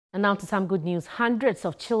And now to some good news. Hundreds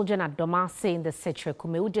of children at Domase in the Sekyere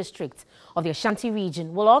Kumawu district of the Ashanti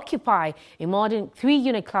region will occupy a modern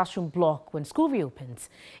 3-unit classroom block when school reopens.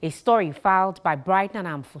 A story filed by Bright and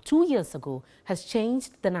Amfo 2 years ago has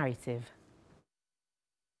changed the narrative.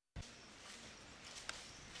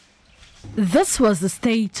 This was the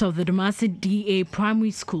state of the Domase DA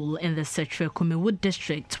primary school in the Sekyere Kumawu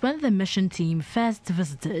district when the mission team first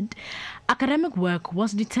visited. Academic work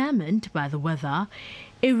was determined by the weather.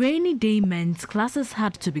 A rainy day meant classes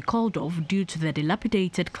had to be called off due to the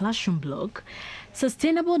dilapidated classroom block.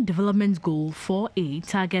 Sustainable Development Goal 4A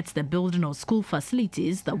targets the building of school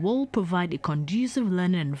facilities that will provide a conducive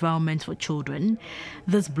learning environment for children.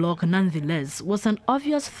 This block, nonetheless, was an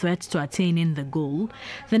obvious threat to attaining the goal.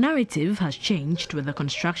 The narrative has changed with the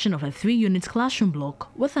construction of a 3-unit classroom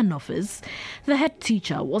block with an office. The head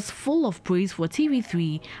teacher was full of praise for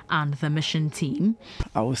TV3 and the mission team.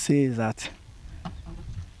 I would say that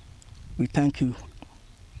we thank you.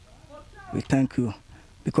 We thank you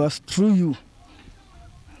because through you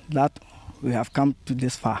that we have come to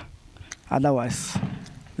this far. Otherwise,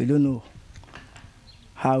 we don't know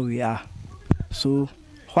how we are. So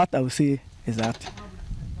what I would say is that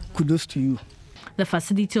kudos to you. The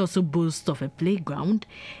facility also boasts of a playground.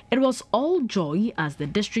 It was all joy as the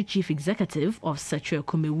district chief executive of Sekyere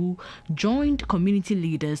Kumawu joined community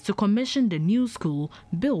leaders to commission the new school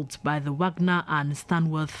built by the Wagner and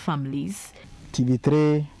Stanworth families.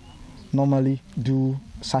 TV3 normally do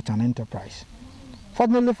such an enterprise.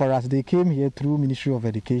 Fortunately for us, they came here through Ministry of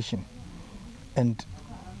Education and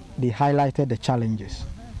they highlighted the challenges.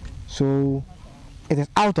 So it is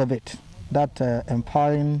out of it that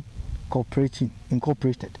Empowering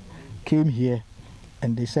Incorporated came here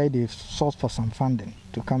and they said they've sought for some funding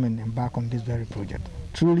to come and embark on this very project.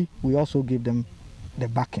 Truly, we also gave them the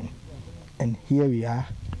backing. And here we are,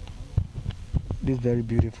 this very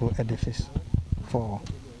beautiful edifice for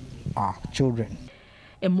our children.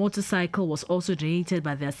 A motorcycle was also donated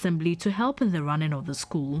by the assembly to help in the running of the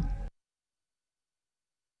school.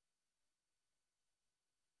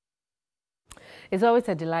 It's always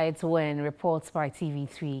a delight when reports by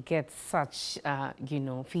TV3 get such,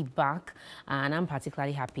 feedback, and I'm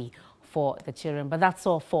particularly happy for the children. But that's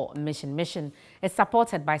all for Mission. Mission is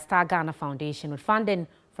supported by Star Ghana Foundation with funding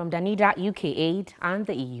from Danida UK Aid and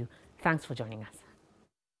the EU. Thanks for joining us.